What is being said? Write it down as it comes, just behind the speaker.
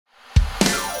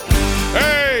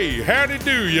Howdy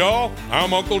do, y'all.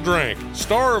 I'm Uncle Drank,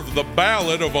 star of The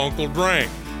Ballad of Uncle Drank.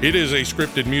 It is a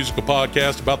scripted musical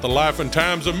podcast about the life and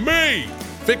times of me,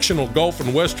 fictional golf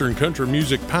and western country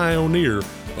music pioneer,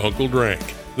 Uncle Drank.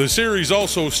 The series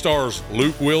also stars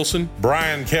Luke Wilson,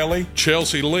 Brian Kelly,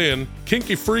 Chelsea Lynn,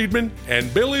 Kinky Friedman,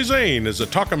 and Billy Zane as a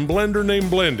talking blender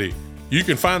named Blendy. You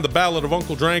can find The Ballad of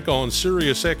Uncle Drank on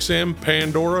SiriusXM,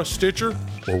 Pandora, Stitcher,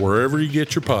 or wherever you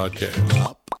get your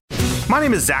podcasts. My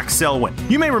name is Zach Selwyn.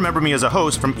 You may remember me as a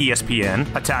host from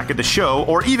ESPN, Attack of the Show,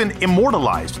 or even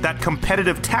Immortalized, that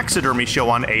competitive taxidermy show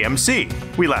on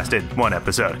AMC. We lasted one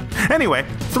episode. Anyway,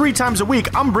 3 times a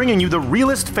week, I'm bringing you the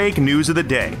realest fake news of the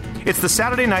day. It's the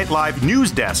Saturday Night Live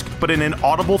News Desk, but in an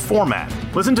audible format.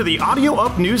 Listen to the Audio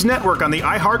Up News Network on the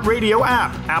iHeartRadio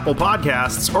app, Apple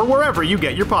Podcasts, or wherever you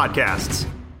get your podcasts.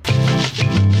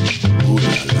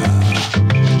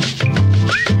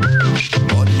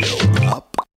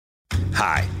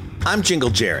 Hi, I'm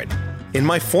Jingle Jared. In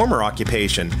my former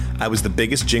occupation, I was the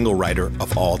biggest jingle writer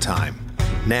of all time.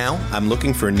 Now, I'm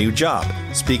looking for a new job,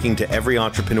 speaking to every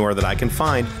entrepreneur that I can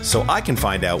find so I can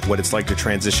find out what it's like to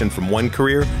transition from one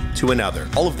career to another.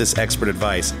 All of this expert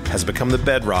advice has become the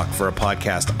bedrock for a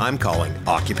podcast I'm calling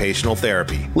Occupational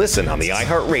Therapy. Listen on the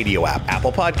iHeartRadio app,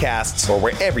 Apple Podcasts, or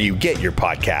wherever you get your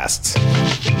podcasts.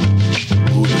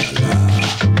 Ooh la la.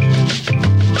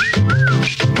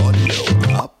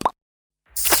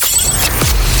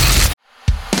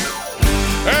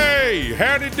 Hey,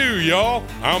 howdy do, y'all.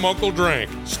 I'm Uncle Drank,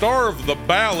 star of The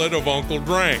Ballad of Uncle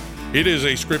Drank. It is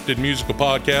a scripted musical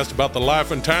podcast about the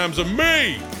life and times of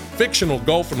me, fictional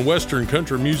golf and western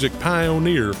country music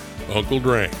pioneer, Uncle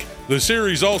Drank. The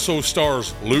series also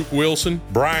stars Luke Wilson,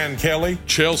 Brian Kelly,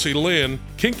 Chelsea Lynn,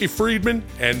 Kinky Friedman,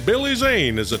 and Billy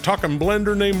Zane as a talking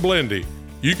blender named Blendy.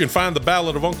 You can find The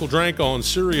Ballad of Uncle Drank on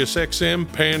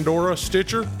SiriusXM, Pandora,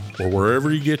 Stitcher, or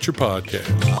wherever you get your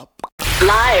podcasts.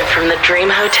 Live from the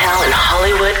Dream Hotel in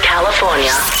Hollywood,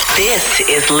 California, this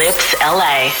is Lips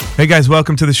LA. Hey guys,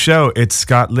 welcome to the show. It's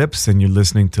Scott Lips, and you're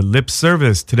listening to Lip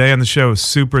Service. Today on the show,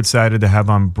 super excited to have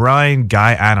on Brian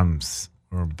Guy Adams,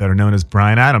 or better known as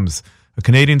Bryan Adams, a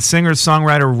Canadian singer,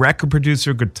 songwriter, record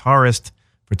producer, guitarist,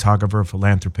 photographer,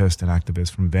 philanthropist, and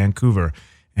activist from Vancouver.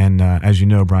 And as you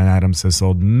know, Bryan Adams has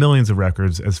sold millions of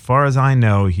records. As far as I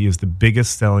know, he is the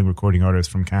biggest selling recording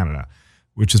artist from Canada,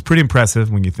 which is pretty impressive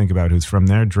when you think about who's from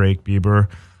there. Drake, Bieber,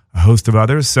 a host of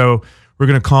others. So we're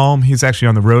going to call him. He's actually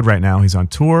on the road right now. He's on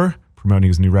tour promoting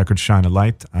his new record, Shine a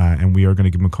Light, and we are going to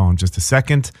give him a call in just a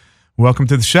second. Welcome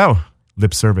to the show,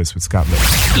 Lip Service with Scott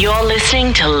Lips. You're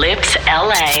listening to Lips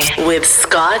LA with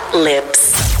Scott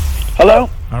Lips. Hello?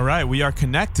 All right, we are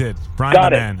connected. Brian,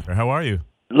 Got my it. man, how are you?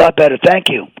 A lot better, thank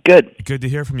you. Good. Good to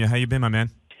hear from you. How you been, my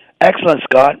man? Excellent,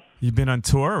 Scott. You've been on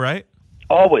tour, right?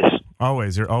 Always.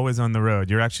 Always. You're always on the road.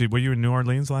 Were you in New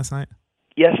Orleans last night?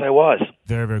 Yes, I was.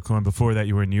 Very, very cool. And before that,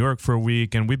 you were in New York for a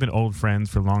week, and we've been old friends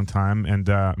for a long time, and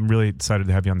I'm really excited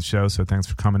to have you on the show, so thanks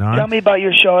for coming on. Tell me about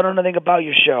your show. I don't know anything about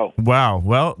your show. Wow.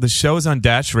 Well, the show is on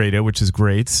Dash Radio, which is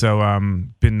great. So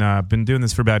been doing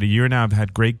this for about a year now. I've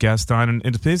had great guests on, and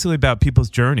it's basically about people's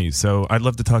journeys. So I'd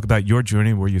love to talk about your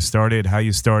journey, where you started, how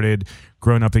you started,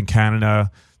 growing up in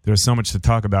Canada. There's so much to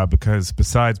talk about because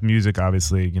besides music,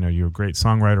 obviously, you know, you're a great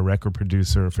songwriter, record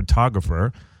producer,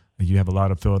 photographer. You have a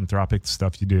lot of philanthropic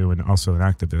stuff you do and also an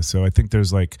activist. So I think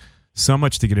there's like so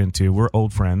much to get into. We're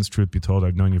old friends, truth be told.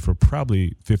 I've known you for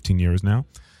probably 15 years now.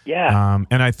 Yeah.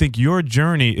 And I think your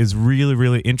journey is really,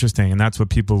 really interesting, and that's what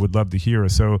people would love to hear.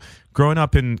 So growing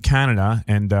up in Canada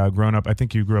and growing up, I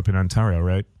think you grew up in Ontario,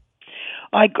 right?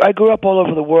 I grew up all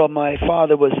over the world. My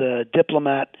father was a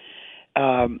diplomat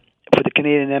for the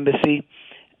Canadian Embassy,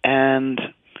 and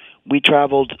we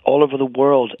traveled all over the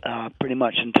world pretty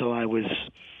much until I was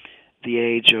the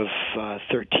age of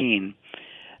 13.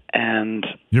 And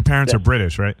your parents are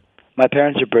British, right? My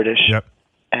parents are British. Yep.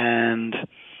 And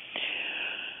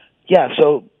yeah,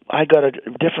 so I got a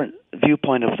different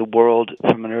viewpoint of the world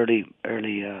from an early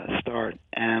start,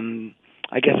 and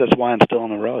I guess that's why I'm still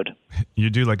on the road. You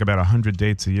do like about 100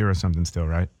 dates a year or something still,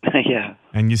 right? Yeah.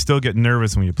 And you still get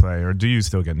nervous when you play, or do you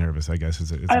still get nervous, I guess?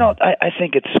 I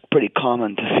think it's pretty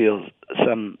common to feel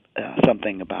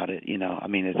something about it, you know. I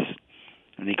mean, it's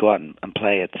when you go out and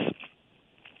play, it's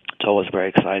always very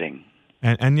exciting.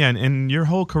 And yeah, and your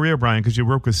whole career, Brian, because you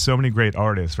work with so many great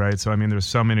artists, right? So, I mean, there's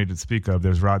so many to speak of.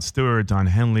 There's Rod Stewart, Don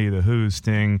Henley, The Who,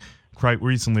 Sting. Quite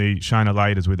recently, Shine a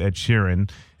Light is with Ed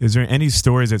Sheeran. Is there any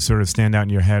stories that sort of stand out in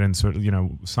your head and sort of, you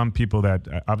know, some people that,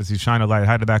 obviously Shine a Light,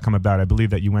 how did that come about? I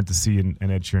believe that you went to see an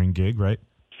Ed Sheeran gig, right?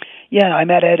 Yeah, I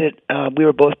met Ed we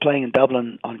were both playing in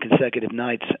Dublin on consecutive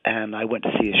nights, and I went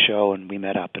to see his show, and we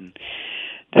met up and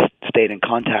just stayed stayed in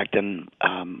contact, and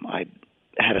I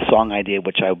had a song idea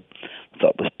which I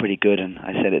thought was pretty good, and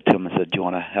I sent it to him and said, "Do you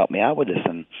want to help me out with this?"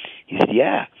 And he said,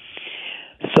 "Yeah."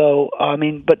 So, I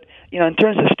mean, but, you know, in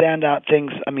terms of standout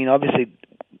things, I mean, obviously,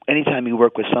 anytime you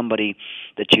work with somebody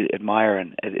that you admire,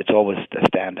 and it's always a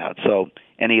standout. So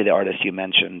any of the artists you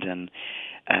mentioned,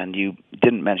 and you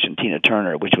didn't mention Tina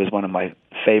Turner, which was one of my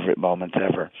favorite moments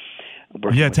ever.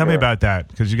 Yeah, tell me about that,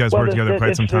 because you guys worked together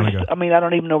quite some time ago. I mean, I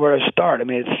don't even know where to start. I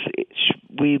mean,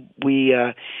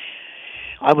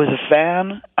 I was a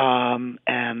fan,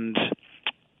 and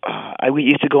we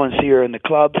used to go and see her in the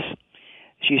clubs.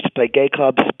 She used to play gay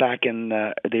clubs back in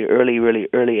the early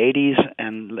 80s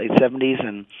and late 70s,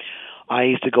 and I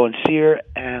used to go and see her,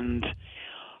 and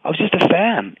I was just a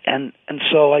fan. And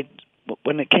so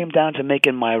when it came down to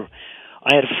making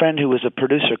I had a friend who was a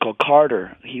producer called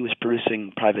Carter. He was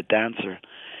producing Private Dancer,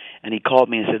 and he called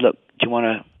me and said, "Look, do you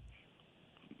want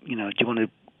to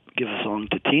give a song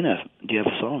to Tina? Do you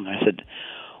have a song?" I said,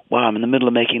 "Wow, I'm in the middle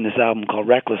of making this album called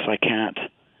Reckless. I can't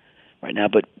right now,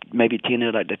 but maybe Tina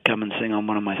would like to come and sing on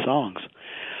one of my songs."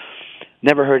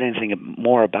 Never heard anything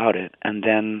more about it, and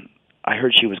then I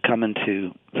heard she was coming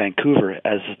to Vancouver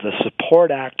as the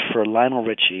support act for Lionel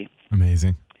Richie.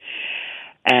 Amazing.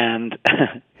 And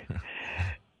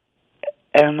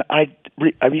and I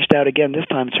reached out again, this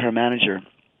time to her manager,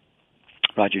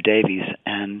 Roger Davies,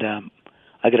 and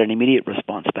I got an immediate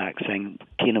response back saying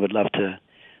Tina would love to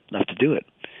do it.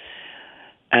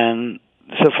 And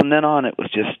so from then on, it was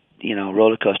just, you know,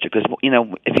 roller coaster. Because, you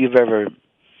know, if you've ever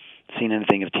seen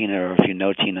anything of Tina, or if you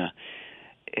know Tina,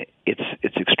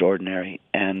 it's extraordinary.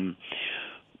 And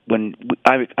when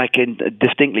I can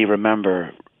distinctly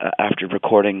remember after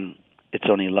recording "It's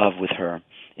Only Love" with her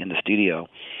in the studio,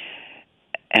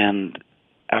 and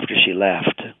after she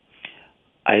left,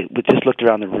 I just looked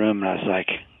around the room and I was like,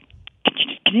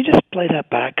 "Can you just play that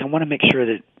back? I want to make sure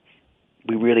that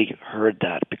we really heard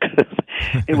that," because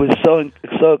it was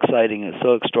so exciting and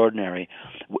so extraordinary.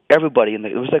 Everybody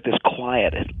it was like this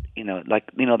quiet,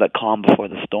 that calm before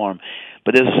the storm,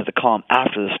 but this was the calm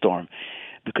after the storm,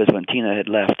 because when Tina had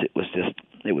left, it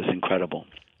was incredible.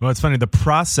 Well, it's funny. The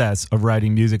process of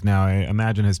writing music now, I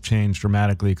imagine, has changed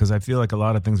dramatically, because I feel like a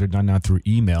lot of things are done now through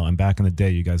email, and back in the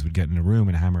day, you guys would get in a room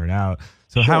and hammer it out.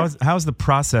 So Sure. how's the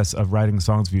process of writing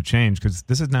songs for you changed? Because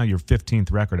this is now your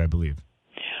 15th record, I believe.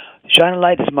 Shine a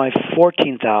Light is my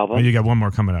 14th album. Oh, you got one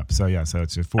more coming up. So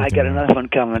it's your 14th. I got another one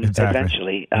coming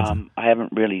eventually. Exactly. I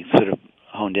haven't really sort of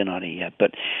honed in on it yet,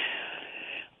 but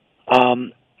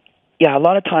a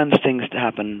lot of times things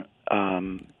happen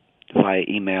via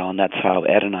email, and that's how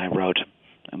Ed and I wrote,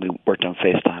 and we worked on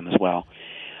FaceTime as well.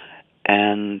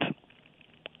 And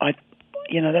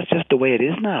that's just the way it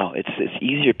is now. It's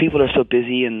easier. People are so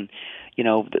busy, and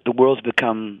the world's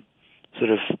become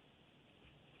sort of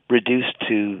reduced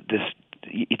to this.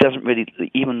 It doesn't really,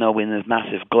 even though we're in this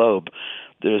massive globe,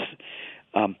 there's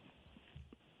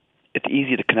it's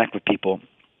easy to connect with people.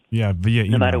 Yeah, via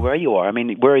email. No matter where you are. I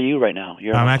mean, where are you right now?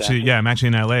 I'm actually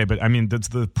in LA, but I mean, that's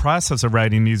the process of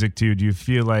writing music too. Do you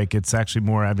feel like it's actually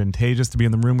more advantageous to be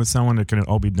in the room with someone, or can it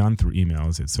all be done through email?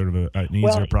 Is it sort of an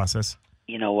easier process?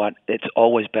 You know what? It's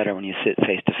always better when you sit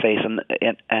face to face,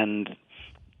 and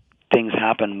things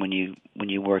happen when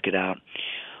you work it out.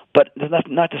 But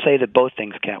not to say that both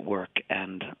things can't work,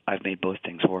 and I've made both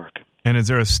things work. And is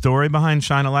there a story behind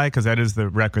Shine a Light? Because that is the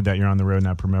record that you're on the road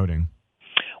now promoting.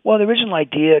 Well, the original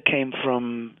idea came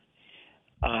from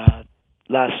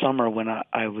last summer when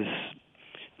I was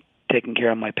taking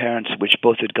care of my parents, which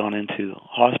both had gone into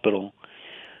hospital.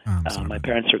 My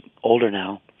parents are older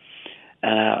now.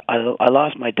 I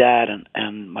lost my dad,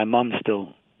 and my mom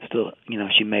still,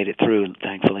 she made it through,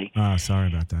 thankfully. Oh, sorry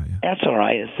about that. Yeah. That's all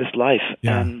right. It's just life.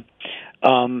 Yeah. And,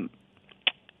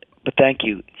 but thank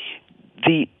you.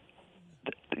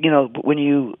 When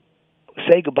you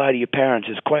say goodbye to your parents,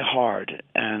 is quite hard,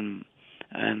 and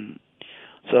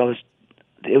so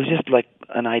it was just like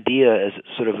an idea as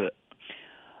sort of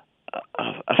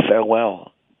a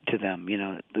farewell to them.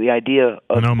 The idea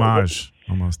of an homage,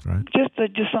 almost, right?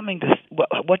 Just something to.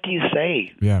 What do you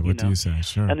say? Yeah, what do you say?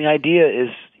 Sure. And the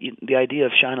idea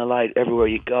of Shine a Light everywhere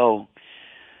you go,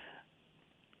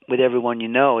 with everyone you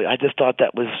know. I just thought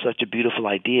that was such a beautiful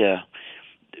idea,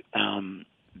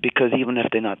 because even if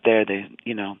they're not there,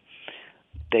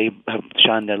 they have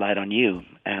shined their light on you.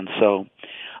 And so,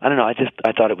 I don't know, I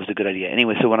thought it was a good idea.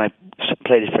 Anyway, so when I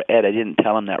played it for Ed, I didn't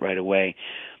tell him that right away,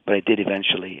 but I did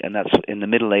eventually. And that's in the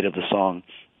middle eight of the song.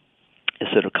 It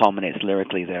sort of culminates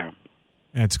lyrically there.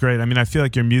 It's great. I mean, I feel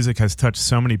like your music has touched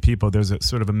so many people. There's a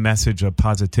sort of a message of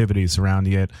positivity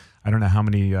surrounding it. I don't know how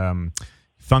many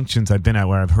functions I've been at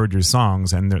where I've heard your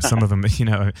songs, and there's some of them,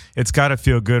 it's got to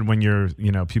feel good when you're,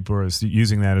 people are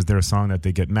using that as their song that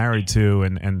they get married to,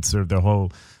 and sort of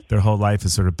their whole life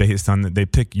is sort of based on they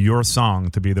pick your song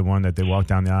to be the one that they walk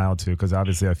down the aisle to, because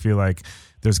obviously I feel like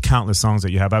there's countless songs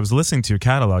that you have. I was listening to your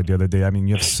catalog the other day. I mean,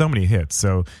 you have so many hits,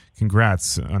 so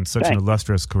congrats on such an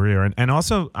illustrious career. And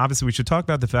also, obviously, we should talk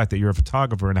about the fact that you're a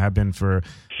photographer and have been for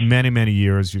many, many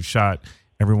years. You've shot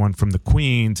everyone from the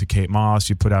Queen to Kate Moss.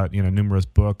 You put out, numerous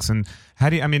books. And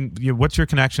what's your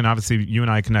connection? Obviously, you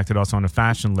and I connected also on a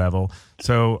fashion level.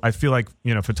 So I feel like,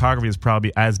 photography is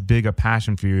probably as big a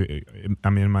passion for you.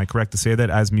 I mean, am I correct to say that,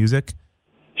 as music?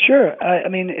 Sure. I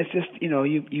mean, it's just,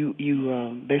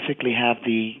 you basically have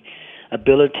the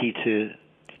ability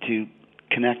to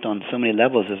connect on so many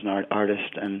levels as an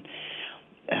artist, and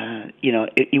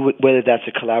whether that's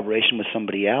a collaboration with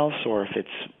somebody else or if it's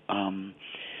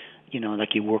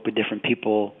like you work with different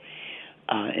people.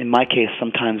 In my case,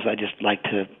 sometimes I just like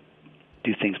to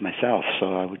do things myself,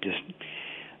 so I would just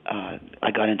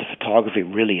I got into photography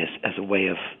really as a way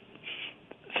of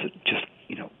just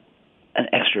an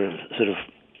extra sort of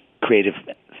creative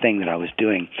thing that I was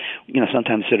doing.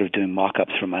 Sometimes sort of doing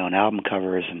mock-ups for my own album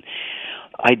covers and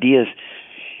ideas.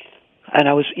 And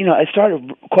I was, I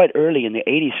started quite early in the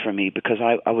 80s for me, because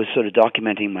I was sort of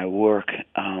documenting my work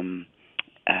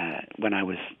when I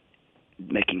was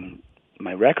making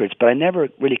my records, but I never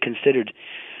really considered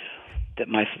that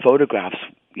my photographs,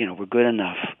 were good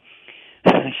enough.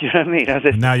 You know what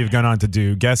I mean? Now you've gone on to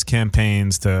do guest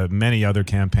campaigns to many other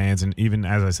campaigns, and even,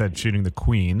 as I said, shooting the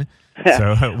Queen.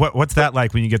 So what's that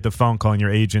like when you get the phone call and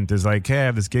your agent is like, hey, I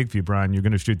have this gig for you, Brian, you're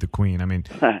going to shoot the Queen? I mean,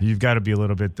 you've got to be a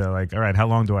little bit like, all right, how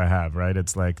long do I have, right?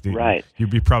 It's like, right. You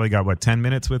probably got, 10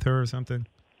 minutes with her or something?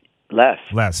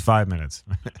 Less, 5 minutes.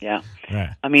 Yeah.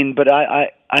 Right. I mean, but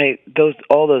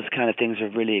all those kind of things are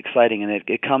really exciting, and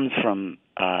it comes from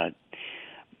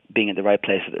being at the right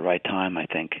place at the right time, I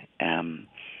think.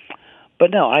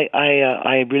 But no,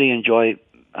 I really enjoy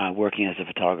working as a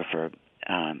photographer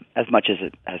as much as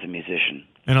a musician.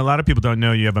 And a lot of people don't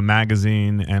know you have a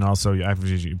magazine, and also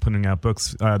you're putting out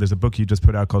books. There's a book you just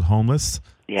put out called Homeless.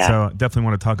 Yeah. So definitely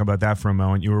want to talk about that for a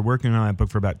moment. You were working on that book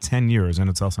for about 10 years, and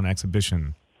it's also an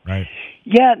exhibition, right?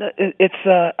 Yeah, it's.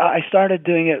 I started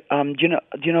doing it. Do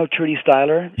you know Trudy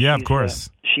Styler? Yeah, of course.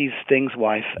 She's Sting's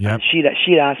wife. Yep. And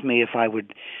she'd asked me if I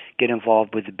would get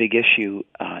involved with the Big Issue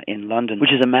in London,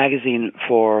 which is a magazine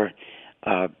for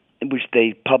which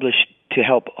they publish to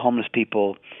help homeless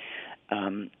people.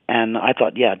 And I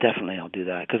thought, yeah, definitely I'll do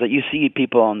that, because you see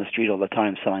people on the street all the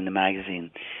time selling the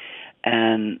magazine,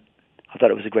 and I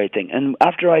thought it was a great thing. And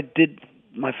after I did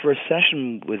my first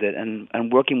session with it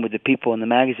and working with the people in the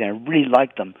magazine, I really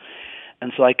liked them,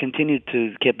 and so I continued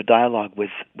to keep a dialogue with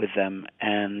them,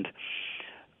 and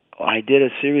I did a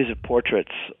series of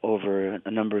portraits over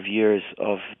a number of years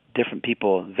of different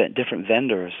people, different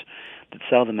vendors that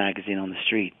sell the magazine on the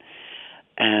street,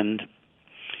 and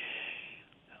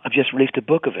I've just released a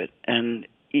book of it, and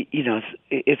it's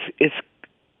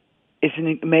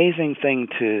an amazing thing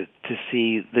to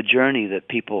see the journey that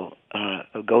people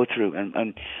go through,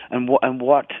 and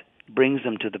what brings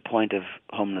them to the point of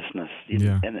homelessness.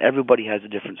 Yeah. And everybody has a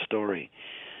different story.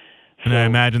 And I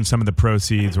imagine some of the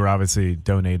proceeds were obviously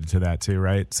donated to that too,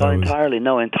 right? So entirely.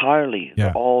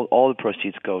 Yeah. All the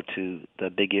proceeds go to the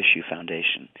Big Issue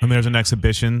Foundation. And there's an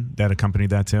exhibition that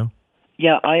accompanied that too?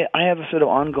 Yeah, I have a sort of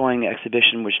ongoing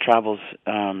exhibition which travels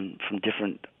from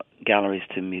different galleries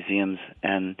to museums,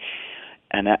 and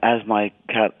as my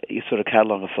sort of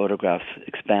catalog of photographs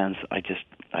expands,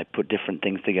 I put different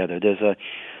things together. There's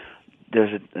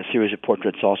a series of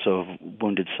portraits also of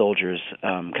wounded soldiers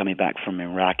coming back from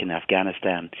Iraq and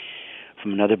Afghanistan,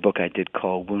 from another book I did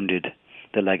called Wounded: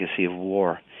 The Legacy of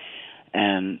War.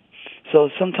 And so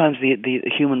sometimes the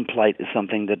human plight is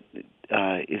something that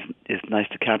is nice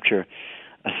to capture,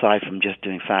 aside from just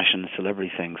doing fashion and celebrity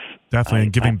things. Definitely,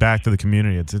 and giving back to the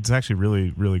community. It's actually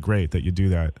really, really great that you do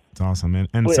that. It's awesome.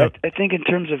 And well, so I think in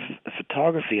terms of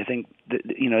photography, I think that,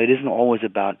 it isn't always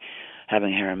about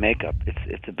having hair and makeup.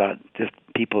 It's about just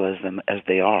people as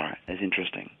they are, as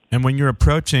interesting. And when you were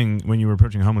approaching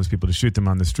homeless people to shoot them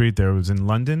on the street, there, was in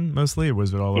London mostly, or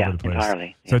was it all over the place?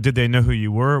 Entirely. So did they know who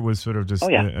you were? It was sort of just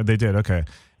they did, okay.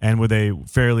 And were they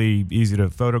fairly easy to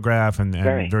photograph and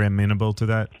very amenable to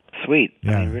that? Sweet.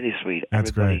 Yeah. I mean, really sweet.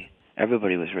 That's great.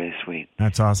 Everybody was really sweet.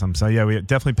 That's awesome. So yeah, we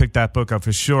definitely picked that book up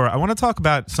for sure. I want to talk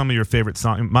about some of your favorite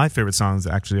songs. My favorite songs,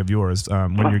 actually, of yours.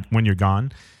 When You're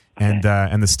Gone. And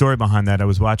the story behind that, I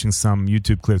was watching some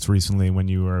YouTube clips recently when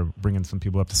you were bringing some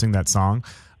people up to sing that song.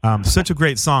 Such a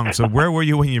great song. So where were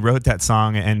you when you wrote that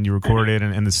song and you recorded it,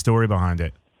 and the story behind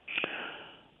it?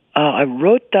 I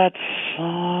wrote that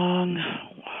song.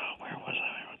 Where was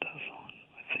I wrote that song?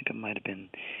 I think it might have been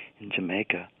in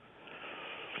Jamaica.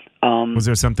 Was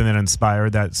there something that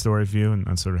inspired that story for you,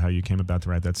 and sort of how you came about to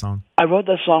write that song? I wrote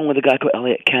that song with a guy called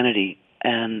Elliot Kennedy,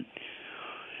 and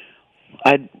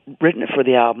I'd written it for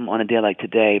the album On a Day Like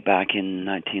Today back in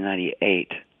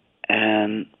 1998,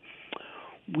 and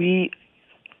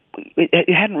it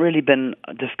hadn't really been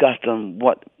discussed on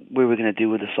what we were going to do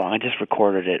with the song. I just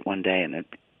recorded it one day, and it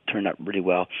turned out really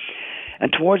well.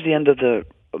 And towards the end of the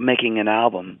making an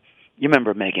album, you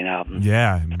remember making albums?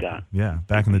 Yeah, Scott? Yeah,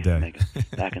 back in the day.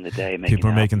 Back in the day, making people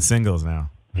are albums. making singles now.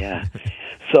 Yeah.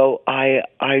 So I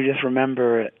just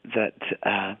remember that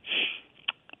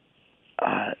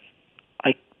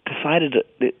I decided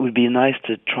that it would be nice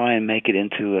to try and make it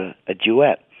into a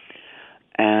duet.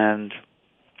 And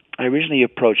I originally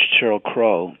approached Sheryl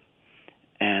Crow,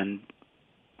 and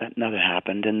that never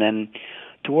happened. And then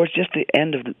towards just the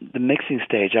end of the mixing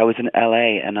stage, I was in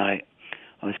L.A., and I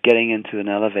was getting into an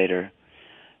elevator,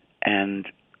 and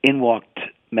in walked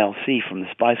Mel C from the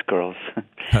Spice Girls.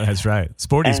 That's right.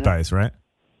 Sporty Spice, right?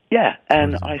 Yeah,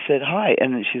 and I said hi,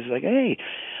 and she's like, hey.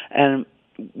 And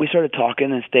we started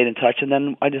talking and stayed in touch, and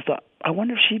then I just thought, I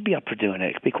wonder if she'd be up for doing it.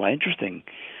 It could be quite interesting,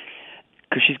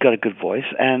 because she's got a good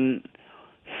voice. And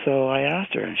so I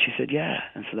asked her, and she said, yeah.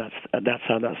 And so that's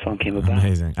how that song came about.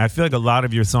 Amazing. I feel like a lot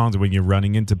of your songs, when you're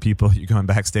running into people, you go on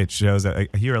backstage shows. I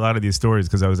hear a lot of these stories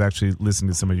because I was actually listening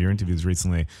to some of your interviews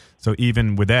recently. So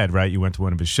even with Ed, right, you went to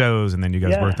one of his shows, and then you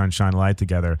guys worked on Shine a Light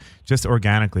together. Just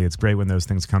organically, it's great when those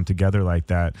things come together like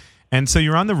that. And so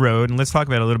you're on the road, and let's talk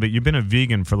about it a little bit. You've been a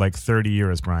vegan for like 30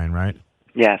 years, Brian, right?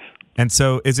 Yes. And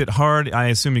so is it hard? I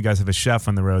assume you guys have a chef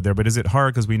on the road there, but is it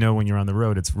hard? Because we know when you're on the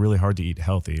road, it's really hard to eat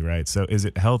healthy, right? So is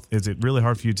it really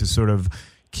hard for you to sort of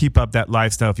keep up that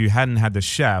lifestyle? If you hadn't had the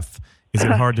chef, is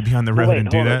it hard to be on the road and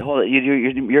do that? Hold it.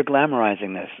 You're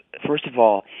glamorizing this. First of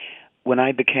all, when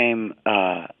I became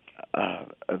a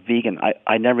vegan,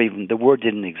 I never even, the word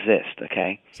didn't exist,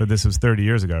 okay? So this was 30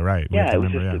 years ago, right? Yeah, it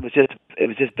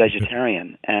was just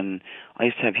vegetarian. And I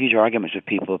used to have huge arguments with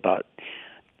people about,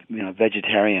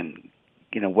 vegetarian,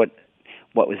 what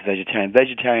was vegetarian?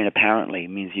 Vegetarian apparently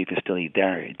means you can still eat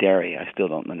dairy. I still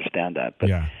don't understand that. But,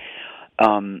 yeah.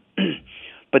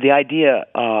 But the idea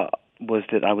was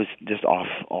that I was just off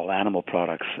all animal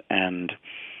products. And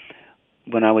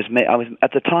when I was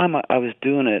at the time I was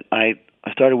doing it, I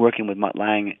started working with Mutt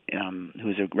Lange,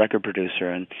 who's a record producer,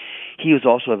 and he was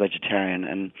also a vegetarian.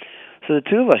 And so the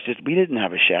two of us we didn't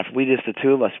have a chef. The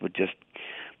two of us would just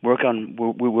work on.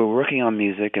 We were working on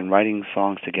music and writing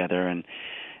songs together, and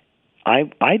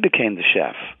I became the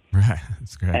chef. Right,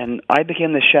 that's great. And I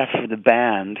became the chef for the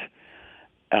band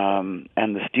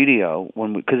and the studio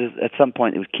because at some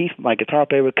point it was Keith, my guitar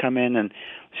player, would come in, and it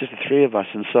was just the three of us.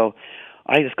 And so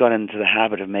I just got into the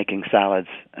habit of making salads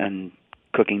and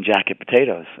cooking jacket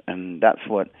potatoes, and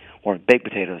or baked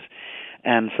potatoes.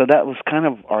 And so that was kind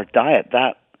of our diet.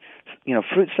 That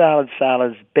fruit salads,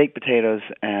 baked potatoes,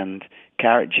 and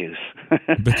carrot juice.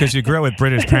 Because you grew up with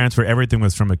British parents where everything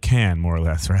was from a can, more or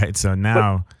less, right? So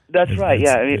now... But that's right,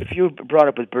 yeah. If you were brought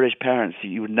up with British parents,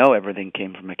 you would know everything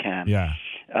came from a can. Yeah.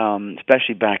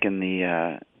 Especially back in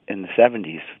the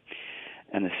 70s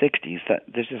and the 60s.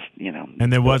 There's just,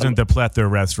 And there wasn't the plethora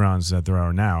of restaurants that there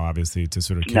are now, obviously, to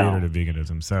sort of cater to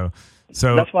veganism. So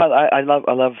that's why I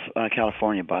love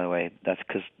California, by the way. That's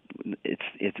because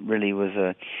it really was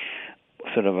a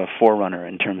sort of a forerunner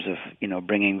in terms of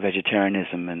bringing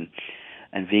vegetarianism and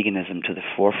veganism to the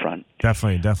forefront.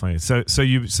 Definitely. So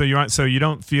you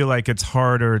don't feel like it's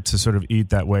harder to sort of eat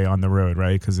that way on the road,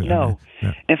 right? No.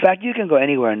 In fact, you can go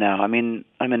anywhere now. I mean,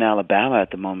 I'm in Alabama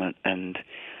at the moment, and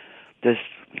there's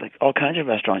like all kinds of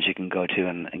restaurants you can go to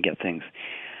and get things.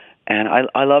 And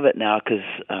I love it now because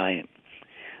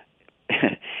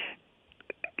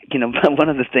one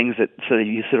of the things that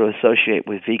you associate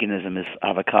with veganism is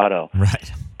avocado.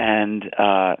 Right. And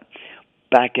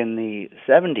back in the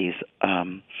 70s,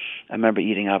 I remember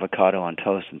eating avocado on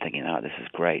toast and thinking, oh, this is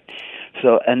great.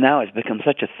 So, and now it's become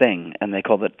such a thing, and they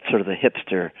call it sort of the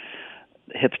hipster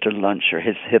lunch or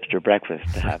his hipster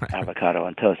breakfast to have avocado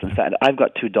on toast. In fact, I've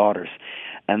got two daughters,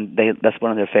 and that's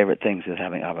one of their favorite things is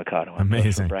having avocado on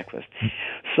toast for breakfast.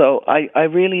 So I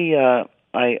really...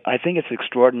 I think it's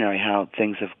extraordinary how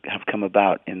things have come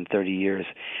about in 30 years.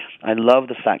 I love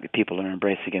the fact that people are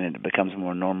embracing it and it becomes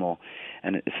more normal,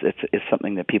 and it's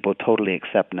something that people totally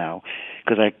accept now.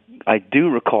 Because I do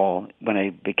recall when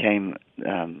I became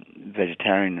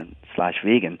vegetarian /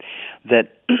 vegan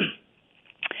that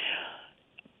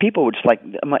people would just like,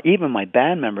 even my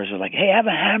band members are like, "Hey, have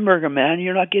a hamburger, man.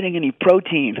 You're not getting any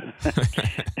protein."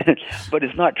 But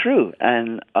it's not true.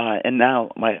 And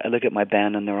now I look at my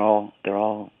band, and they're all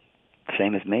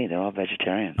same as me. They're all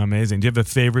vegetarian. Amazing. Do you have a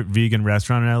favorite vegan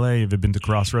restaurant in LA? Have you been to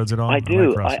Crossroads at all? I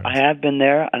do. Like I have been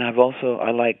there, and I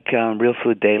like Real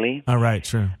Food Daily. Oh, right.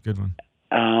 Sure. Good one.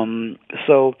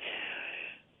 So,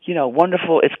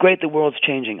 wonderful. It's great the world's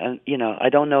changing. And, I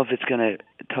don't know if it's going to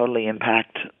totally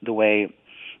impact the way,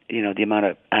 the amount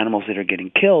of animals that are getting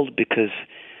killed, because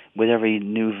with every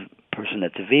new person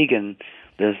that's a vegan,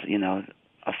 there's,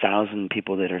 1,000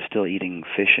 people that are still eating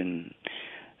fish and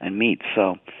meat.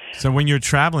 So when you're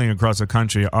traveling across the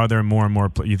country, are there more and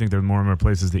more, you think there are more and more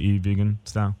places to eat vegan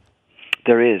style?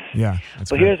 There is. Yeah.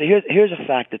 But here's a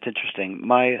fact that's interesting.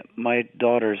 My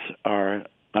daughters are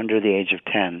under the age of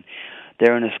 10.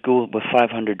 They're in a school with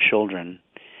 500 children,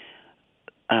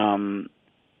 and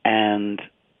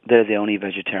they're the only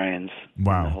vegetarians in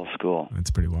the whole school. That's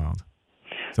pretty wild.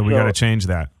 So we got to change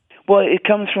that. Well, it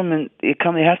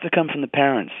has to come from the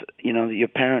parents. The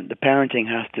parenting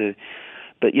has to.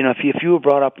 But if you were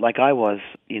brought up like I was,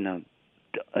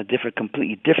 a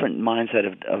completely different mindset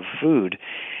of food,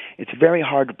 it's very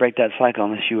hard to break that cycle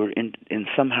unless you were in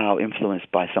somehow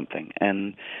influenced by something.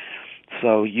 And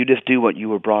so you just do what you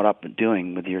were brought up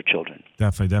doing with your children.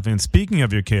 Definitely. And speaking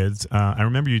of your kids, I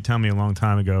remember you telling me a long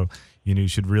time ago, you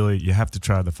have to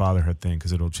try the fatherhood thing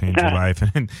because it'll change your life,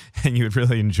 and you would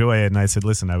really enjoy it. And I said,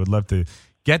 listen, I would love to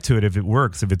get to it if it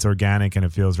works, if it's organic and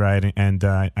it feels right. And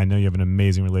I know you have an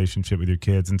amazing relationship with your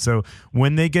kids. And so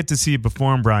when they get to see you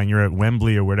perform, Brian, you're at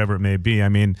Wembley or whatever it may be. I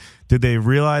mean, did they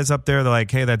realize up there, they're like,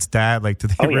 hey, that's Dad? Like, do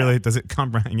they really, does it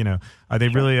come, are they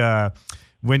really,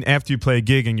 when after you play a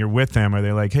gig and you're with them, are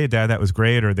they like, hey, Dad, that was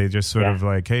great? Or are they just sort of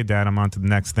like, hey, Dad, I'm on to the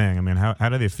next thing? I mean, how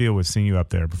do they feel with seeing you up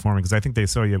there performing? Because I think they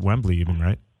saw you at Wembley even,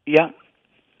 right? Yeah.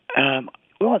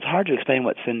 Well, it's hard to explain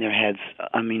what's in their heads.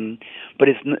 I mean, but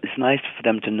it's nice for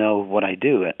them to know what I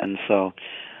do, and so,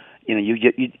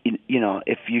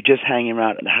 if you're just hanging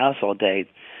around at the house all day,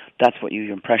 that's what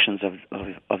your impressions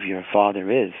of your father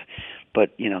is.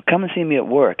 But come and see me at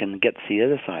work and get to see the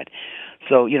other side.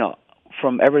 So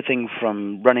from everything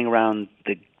from running around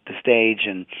the stage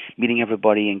and meeting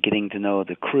everybody and getting to know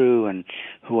the crew and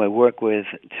who I work with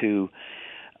to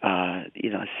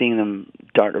seeing them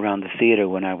dart around the theater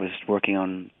when I was working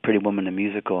on Pretty Woman the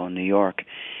musical in New York,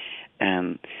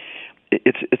 and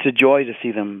it's a joy to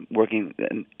see them working,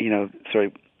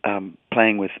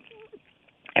 playing with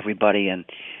everybody and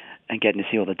getting to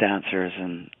see all the dancers,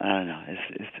 and I don't know,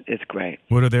 it's great.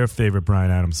 What are their favorite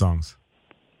Bryan Adams songs?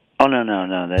 Oh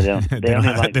no! They don't. They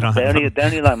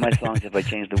only like my songs if I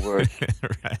change the words.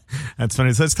 Right. That's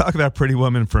funny. So let's talk about Pretty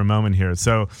Woman for a moment here.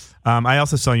 So I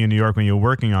also saw you in New York when you were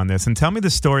working on this, and tell me the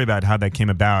story about how that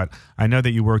came about. I know that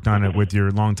you worked on it with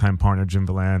your longtime partner Jim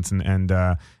Valance, and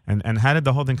how did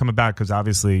the whole thing come about? Because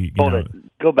obviously, Hold it.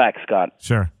 Go back, Scott.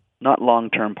 Sure. Not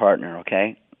long-term partner,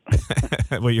 okay?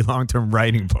 Well, your long-term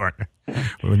writing partner.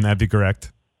 Wouldn't that be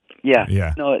correct? Yeah.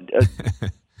 Yeah. No.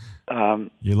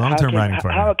 Your long-term writing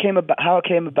partner. How it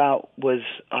came about was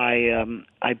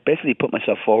I basically put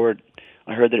myself forward.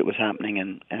 I heard that it was happening,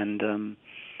 and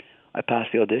I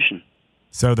passed the audition.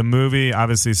 So the movie,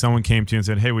 obviously, someone came to you and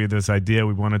said, "Hey, we have this idea.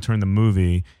 We want to turn the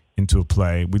movie into a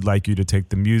play. We'd like you to take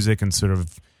the music and sort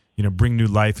of, bring new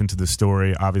life into the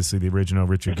story." Obviously, the original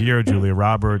Richard Gere, Julia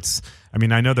Roberts. I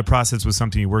mean, I know the process was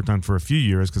something you worked on for a few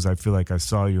years because I feel like I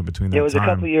saw you in between that time. It was a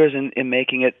couple of years in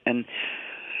making it, and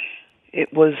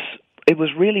it was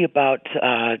really about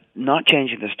not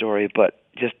changing the story, but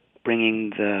just bringing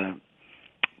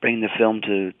the film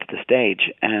to the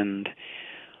stage. And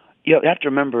you have to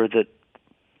remember that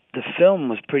the film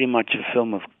was pretty much a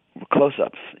film of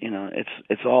close-ups.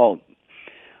 It's all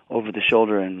over the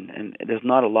shoulder, and there's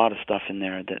not a lot of stuff in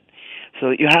there that.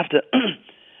 So you have to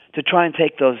to try and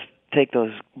take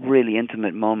those really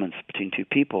intimate moments between two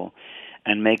people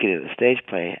and make it a stage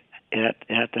play. It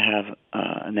had to have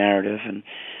a narrative and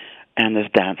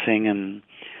there's dancing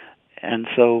and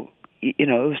so it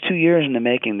was 2 years in the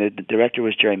making. The director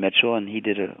was Jerry Mitchell, and he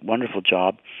did a wonderful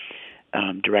job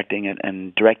directing it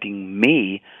and directing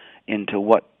me into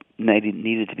what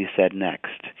needed to be said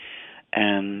next.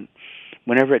 And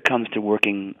whenever it comes to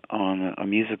working on a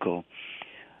musical,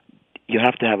 you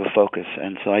have to have a focus,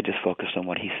 and so I just focused on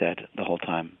what he said the whole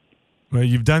time. Well,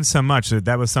 you've done so much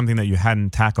that was something that you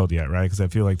hadn't tackled yet, right? Because I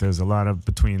feel like there's a lot of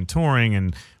between touring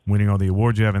and winning all the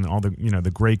awards you have and all the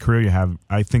the great career you have.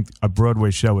 I think a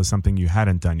Broadway show was something you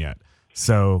hadn't done yet.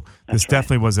 So this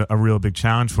definitely was a real big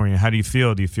challenge for you. How do you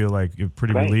feel? Do you feel like you're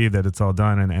pretty relieved that it's all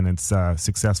done and it's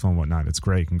successful and whatnot? It's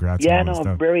great. Congrats. Yeah, on all this I'm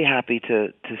stuff. very happy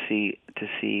to see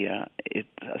it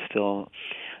still.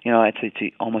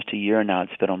 It's almost a year now.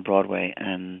 It's been on Broadway,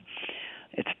 and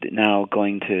it's now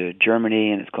going to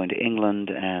Germany and it's going to England,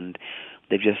 and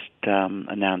they've just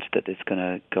announced that it's going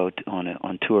to go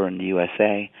on tour in the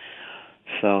USA.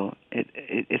 So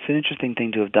it's an interesting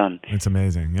thing to have done. It's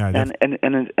amazing, yeah. And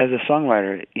as a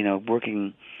songwriter,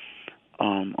 working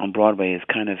on Broadway is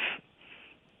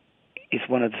it's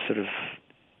one of the sort of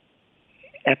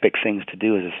epic things to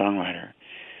do as a songwriter,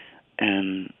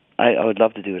 and I would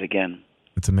love to do it again.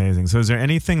 It's amazing. So is there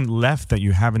anything left that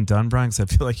you haven't done, Brian? Because I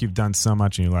feel like you've done so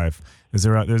much in your life. Is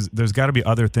there? There's got to be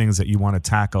other things that you want to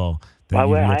tackle. I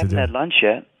haven't had lunch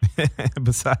yet.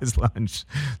 Besides lunch,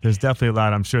 there's definitely a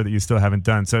lot I'm sure that you still haven't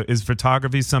done. So is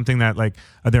photography something that, like,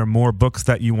 are there more books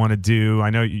that you want to do? I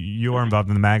know you are involved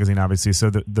in the magazine, obviously. So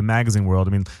the magazine world,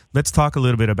 I mean, let's talk a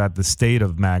little bit about the state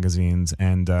of magazines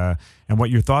and what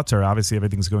your thoughts are. Obviously,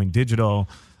 everything's going digital.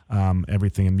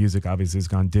 Everything in music obviously has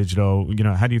gone digital.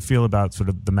 How do you feel about sort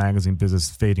of the magazine business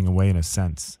fading away in a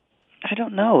sense? I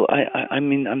don't know. I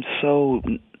mean, I'm so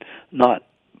not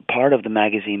part of the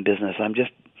magazine business. I'm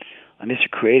just a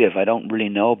creative. I don't really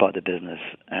know about the business,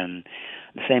 and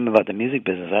the same about the music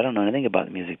business. I don't know anything about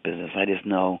the music business. I just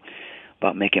know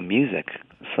about making music.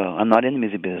 So I'm not in the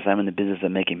music business. I'm in the business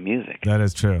of making music. That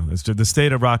is true. It's true. The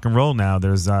state of rock and roll now,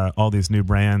 there's all these new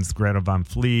brands, Greta Van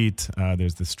Fleet,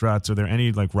 there's the Struts. Are there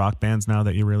any like rock bands now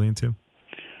that you're really into?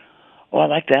 Well, I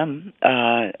like them.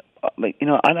 I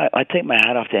take my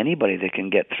hat off to anybody that can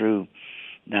get through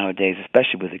nowadays,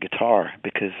 especially with the guitar,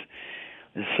 because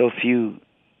there's so few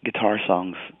guitar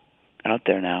songs out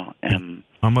there now.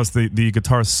 Almost the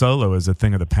guitar solo is a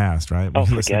thing of the past, right? When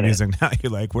you listen to music now,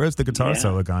 you're like, where's the guitar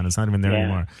solo gone? It's not even there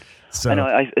anymore. So I know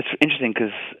it's interesting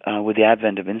because with the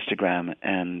advent of Instagram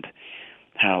and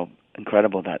how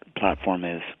incredible that platform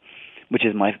is, which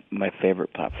is my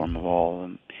favorite platform of all,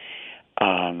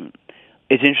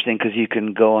 it's interesting because you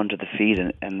can go onto the feed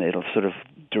and it'll sort of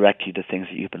direct you to things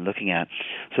that you've been looking at.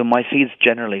 So my feed's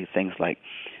generally things like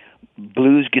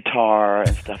blues guitar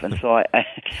and stuff, and so I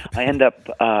end up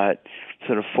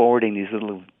sort of forwarding these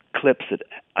little clips that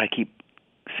I keep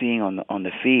seeing on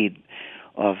the feed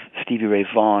of Stevie Ray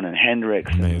Vaughan and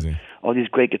Hendrix and all these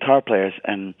great guitar players,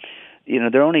 and you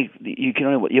only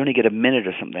get a minute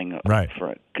or something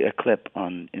for a clip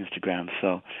on Instagram.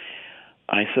 So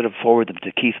I sort of forward them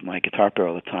to Keith, my guitar player,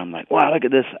 all the time. Like, wow, look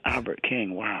at this Albert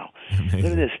King. Wow, look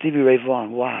at this Stevie Ray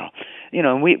Vaughan. Wow,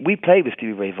 and we played with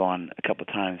Stevie Ray Vaughan a couple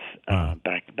of times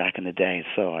back in the day.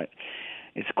 So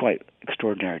it's quite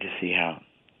extraordinary to see how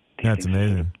that's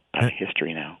amazing. Sort of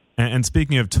history now. And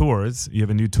speaking of tours, you have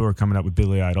a new tour coming up with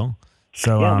Billy Idol.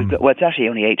 So it's actually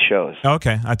only 8 shows.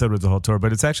 Okay, I thought it was a whole tour,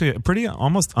 but it's actually a pretty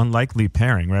almost unlikely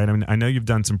pairing, right? I mean, I know you've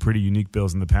done some pretty unique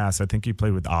bills in the past. I think you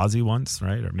played with Ozzy once,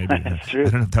 right? Or maybe that's true. I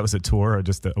don't know if that was a tour or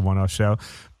just a one-off show.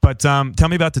 But tell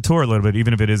me about the tour a little bit,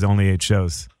 even if it is only 8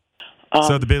 shows.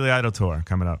 So the Billy Idol tour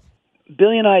coming up.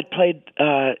 Billy and I had played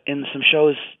in some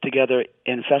shows together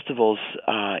in festivals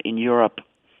in Europe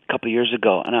a couple of years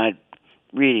ago, and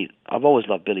I've always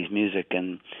loved Billy's music,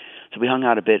 and so we hung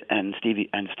out a bit, and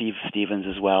Steve Stevens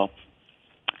as well.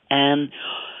 And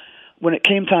when it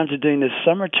came time to doing this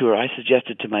summer tour, I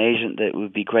suggested to my agent that it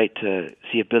would be great to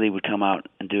see if Billy would come out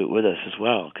and do it with us as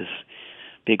well, because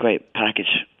it'd be a great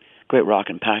package, great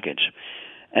rockin' package.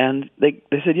 And they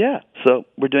said, yeah. So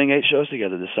we're doing 8 shows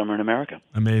together this summer in America.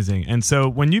 Amazing. And so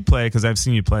when you play, because I've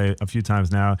seen you play a few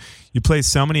times now, you play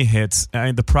so many hits.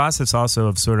 The process also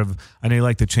of sort of, I know you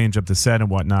like to change up the set and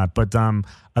whatnot, but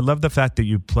I love the fact that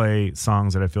you play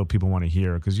songs that I feel people want to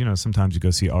hear, because, sometimes you go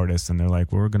see artists and they're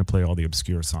like, well, we're going to play all the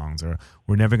obscure songs, or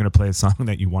we're never going to play a song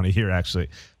that you want to hear, actually.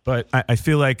 But I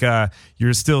feel like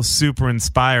you're still super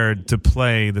inspired to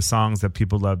play the songs that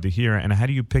people love to hear. And how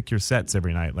do you pick your sets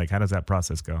every night? Like, how does that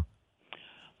process go?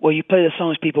 Well, you play the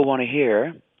songs people want to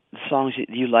hear, the songs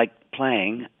that you like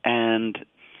playing, and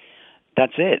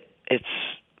that's it.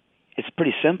 It's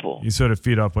pretty simple. You sort of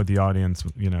feed off what the audience,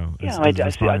 Yeah, I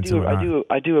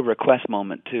do a request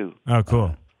moment too. Oh,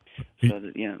 cool. So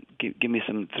that, give me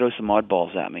throw some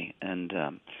oddballs at me, and I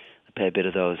play a bit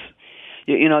of those.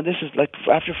 This is like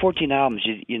after 14 albums,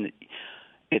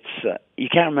 it's you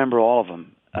can't remember all of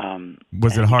them.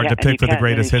 Was it hard to pick for the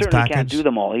greatest hits package? You can't do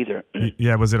them all either.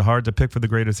 Yeah, was it hard to pick for the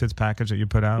greatest hits package that you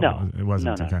put out? No, it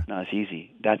wasn't. No, it's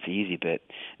easy. That's the easy bit.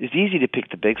 It's easy to pick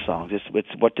the big songs. It's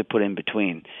what to put in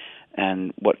between,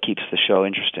 and what keeps the show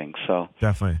interesting. So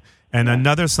definitely. And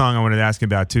another song I wanted to ask you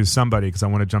about too, Somebody, because I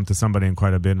want to jump to Somebody in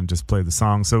quite a bit and just play the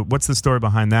song. So what's the story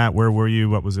behind that? Where were you?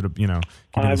 What was it? I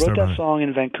wrote that song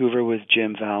in Vancouver with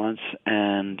Jim Valance,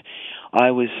 and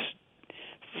I was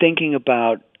thinking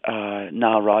about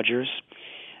Nile Rodgers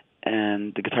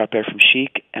and the guitar player from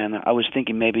Chic, and I was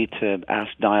thinking maybe to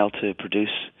ask Nile to produce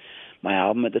my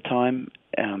album at the time,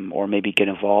 or maybe get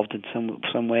involved in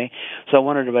some way. So I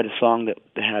wanted to write a song that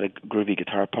had a groovy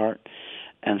guitar part,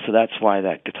 and so that's why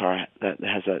that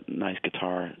has that nice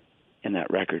guitar in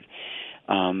that record.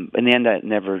 In the end, that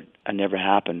never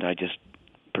happened. I just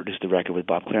produced the record with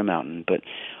Bob Clearmountain, but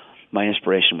my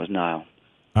inspiration was Nile.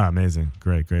 Oh, amazing.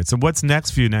 Great. So what's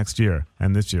next for you next year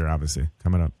and this year, obviously,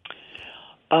 coming up?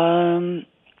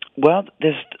 Well,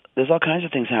 there's all kinds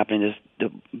of things happening.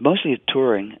 There's mostly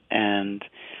touring and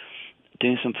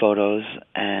doing some photos,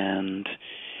 and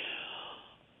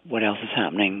what else is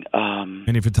happening?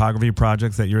 Any photography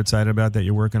projects that you're excited about that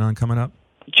you're working on coming up?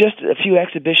 Just a few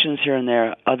exhibitions here and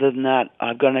there. Other than that,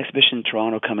 I've got an exhibition in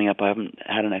Toronto coming up. I haven't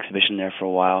had an exhibition there for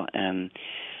a while, and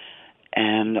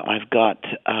I've got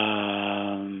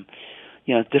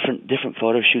different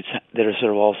photo shoots that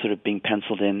are all being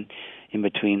penciled in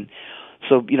between.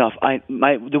 So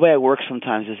the way I work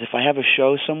sometimes is if I have a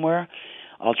show somewhere,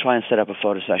 I'll try and set up a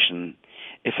photo session.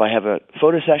 If I have a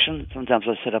photo session, sometimes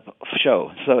I'll set up a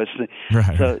show. So it's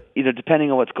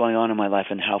depending on what's going on in my life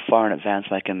and how far in advance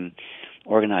I can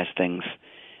organize things,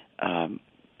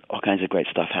 all kinds of great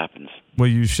stuff happens. Well,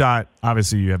 you shot,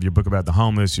 obviously you have your book about the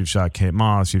homeless, you've shot Kate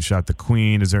Moss, you've shot The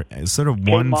Queen. Is there sort of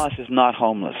one... Kate Moss is not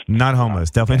homeless. Not homeless,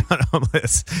 definitely not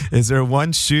homeless. Is there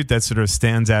one shoot that sort of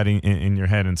stands out in your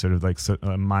head and sort of like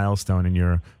a milestone in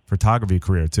your photography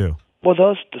career too? Well,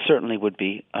 those certainly would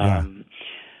be.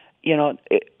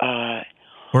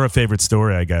 Or a favorite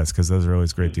story, I guess, because those are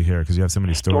always great to hear because you have so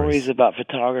many stories. Stories about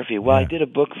photography. Well, I did a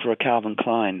book for Calvin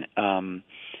Klein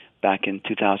back in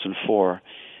 2004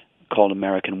 called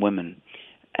American Women,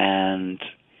 and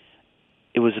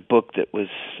it was a book that was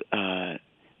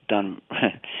done.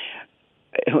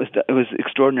 It was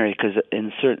extraordinary because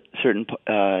in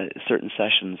certain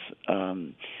sessions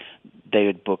they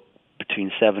would book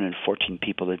between 7 and 14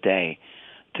 people a day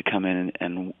to come in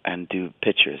and do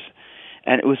pictures,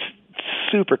 and it was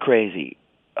super crazy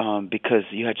because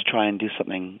you had to try and do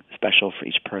something special for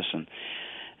each person,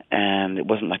 and it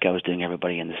wasn't like I was doing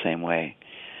everybody in the same way.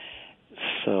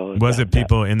 So was it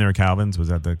people in their Calvins? Was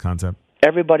that the concept?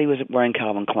 Everybody was wearing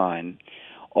Calvin Klein.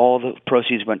 All the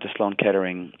proceeds went to Sloan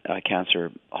Kettering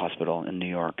Cancer Hospital in New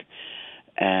York,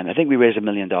 and I think we raised $1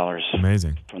 million.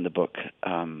 Amazing. From the book.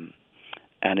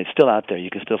 And it's still out there. You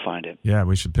can still find it. Yeah,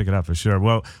 we should pick it up for sure.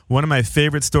 Well, one of my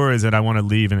favorite stories that I want to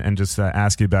leave and just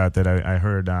ask you about that I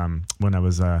heard when I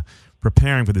was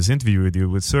preparing for this interview with you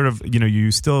was sort of,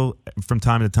 you still, from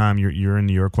time to time, you're in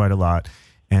New York quite a lot,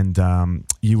 and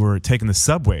you were taking the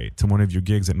subway to one of your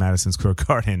gigs at Madison Square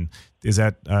Garden. Is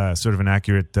that sort of an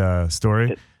accurate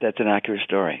story? That's an accurate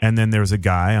story. And then there was a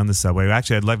guy on the subway.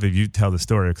 Actually, I'd love if you tell the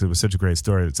story because it was such a great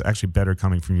story. It's actually better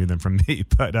coming from you than from me.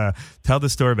 But tell the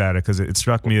story about it because it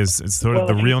struck me as sort of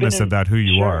the realness about who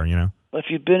you are. Well, if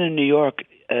you've been in New York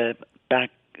back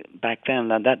then,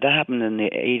 that happened in the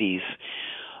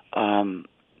 80s.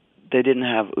 They didn't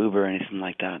have Uber or anything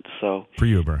like that. So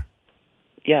pre-Uber.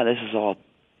 Yeah, this is all.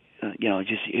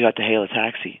 Just you had to hail a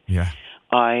taxi. Yeah.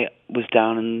 I was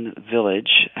down in the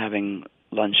Village having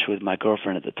lunch with my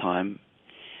girlfriend at the time,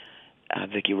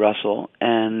 Vicki Russell,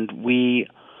 and we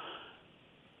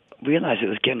realized it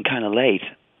was getting kind of late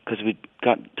because we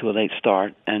got to a late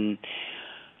start, and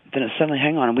then it suddenly,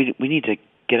 hang on, we need to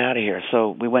get out of here.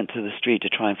 So we went to the street to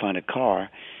try and find a car,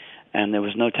 and there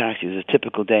was no taxi. It was a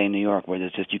typical day in New York where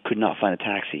there's just you could not find a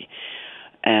taxi,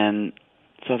 and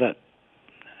so that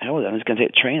hell, I was going to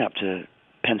take a train up to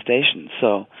Penn Station.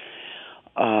 So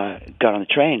got on the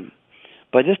train.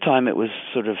 By this time, it was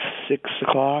sort of 6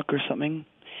 o'clock or something,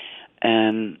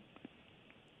 and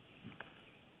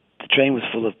the train was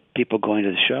full of people going to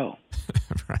the show.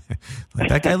 Right. Like,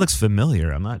 that guy looks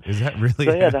familiar. Is that really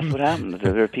so, yeah, him? That's what happened.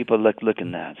 There were people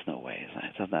looking, that's no way.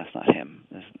 That's not him.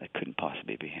 That couldn't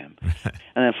possibly be him.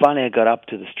 And then finally I got up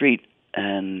to the street,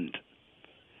 and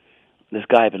this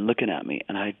guy had been looking at me,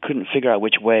 and I couldn't figure out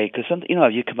which way, because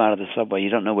if you come out of the subway, you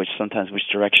don't know which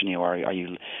direction you are.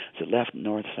 Is it left,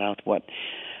 north, south, what?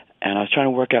 And I was trying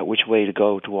to work out which way to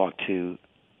go to walk to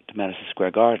Madison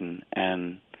Square Garden,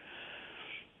 and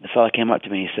the fella came up to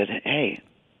me and he said, "Hey,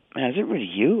 man, is it really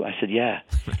you?" I said, "Yeah."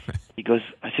 He goes,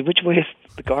 I said, "Which way is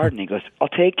the garden?" He goes, "I'll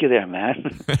take you there,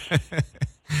 man."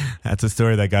 That's a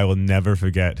story that guy will never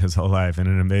forget his whole life, and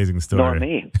an amazing story. Nor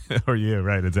me. Or you,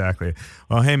 right, exactly.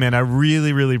 Well, hey, man, I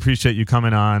really, really appreciate you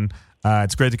coming on.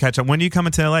 It's great to catch up. When are you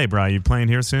coming to LA, Bri? You playing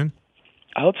here soon?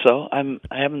 I hope so. I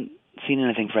haven't seen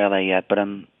anything for LA yet, but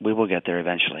we will get there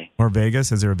eventually. Or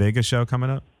Vegas? Is there a Vegas show coming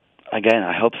up? Again,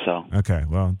 I hope so. Okay,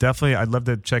 well, definitely, I'd love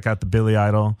to check out the Billy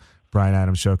Idol, Bryan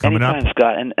Adams show coming Anytime, up.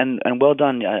 Scott, and well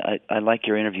done. I like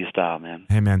your interview style, man.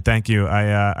 Hey, man, thank you.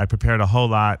 I prepared a whole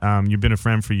lot. You've been a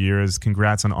friend for years.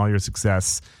 Congrats on all your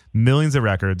success. Millions of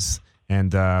records,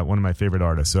 and one of my favorite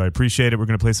artists. So I appreciate it. We're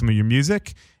going to play some of your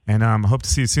music, and I hope to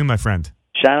see you soon, my friend.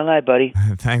 Shine a light, buddy.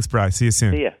 Thanks, Bri. See you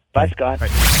soon. See ya. Bye, Scott. Bye.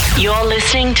 You're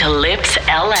listening to Lips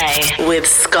LA with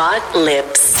Scott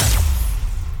Lips.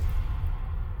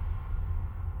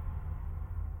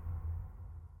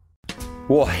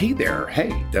 Well, hey there.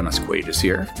 Hey, Dennis Quaid is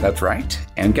here. That's right.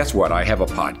 And guess what? I have a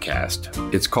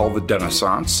podcast. It's called The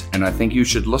Denisance, and I think you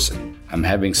should listen. I'm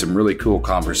having some really cool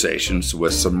conversations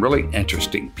with some really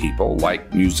interesting people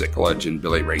like music legend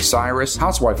Billy Ray Cyrus,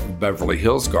 housewife of Beverly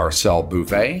Hills Garcelle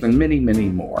Bouvet, and many, many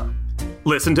more.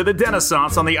 Listen to The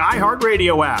Denisance on the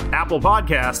iHeartRadio app, Apple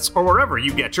Podcasts, or wherever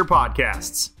you get your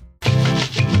podcasts.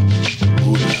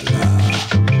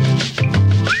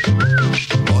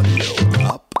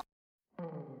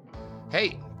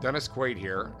 Hey, Dennis Quaid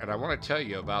here, and I want to tell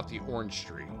you about the Orange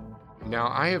Tree. Now,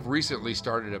 I have recently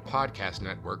started a podcast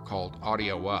network called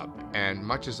Audio Up, and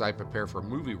much as I prepare for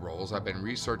movie roles, I've been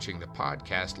researching the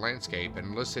podcast landscape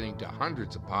and listening to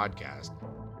hundreds of podcasts.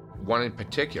 One in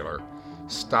particular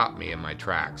stopped me in my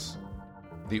tracks.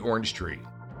 The Orange Tree.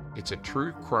 It's a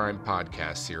true crime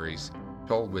podcast series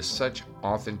told with such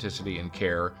authenticity and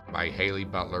care by Haley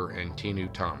Butler and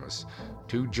Tinu Thomas,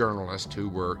 two journalists who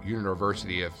were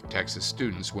University of Texas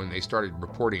students when they started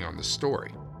reporting on the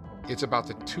story. It's about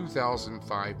the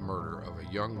 2005 murder of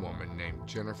a young woman named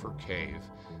Jennifer Cave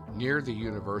near the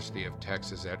University of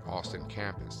Texas at Austin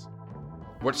campus.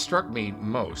 What struck me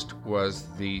most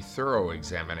was the thorough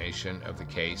examination of the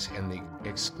case and the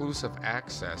exclusive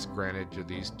access granted to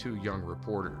these two young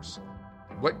reporters.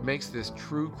 What makes this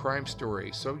true crime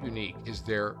story so unique is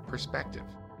their perspective.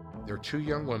 They're two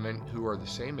young women who are the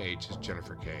same age as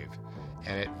Jennifer Cave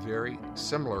and at very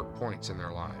similar points in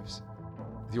their lives.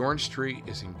 The Orange Tree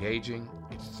is engaging,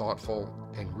 it's thoughtful,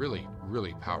 and really,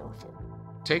 really powerful.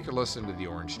 Take a listen to The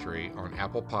Orange Tree on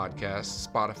Apple Podcasts,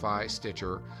 Spotify,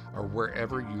 Stitcher, or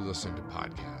wherever you listen to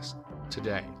podcasts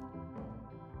today.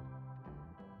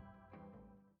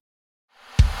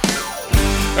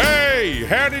 Hey,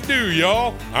 howdy do,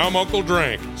 y'all. I'm Uncle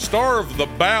Drank, star of The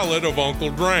Ballad of Uncle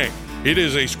Drank. It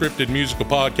is a scripted musical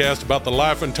podcast about the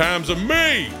life and times of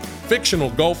me,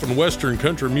 fictional golf and western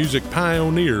country music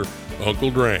pioneer, Uncle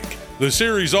Drank. The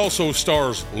series also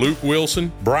stars Luke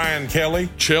Wilson, Brian Kelly,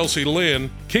 Chelsea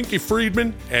Lynn, Kinky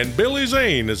Friedman, and Billy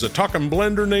Zane as a talking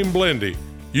blender named Blendy.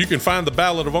 You can find The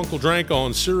Ballad of Uncle Drank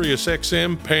on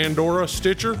SiriusXM, Pandora,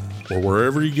 Stitcher, or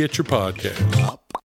wherever you get your podcasts.